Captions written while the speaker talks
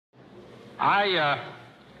I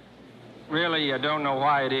really don't know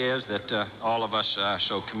why it is that all of us are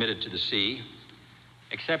so committed to the sea,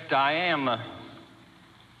 except I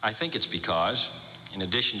think it's because, in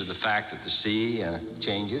addition to the fact that the sea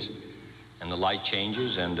changes, and the light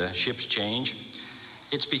changes, and ships change,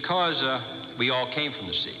 it's because we all came from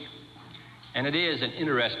the sea. And it is an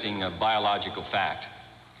interesting biological fact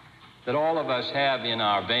that all of us have in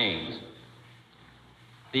our veins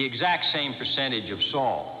the exact same percentage of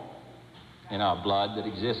salt in our blood that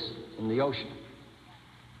exists in the ocean.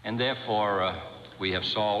 And therefore, we have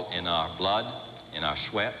salt in our blood, in our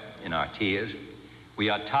sweat, in our tears. We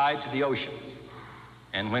are tied to the ocean.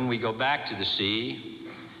 And when we go back to the sea,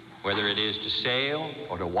 whether it is to sail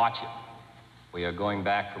or to watch it, we are going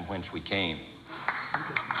back from whence we came.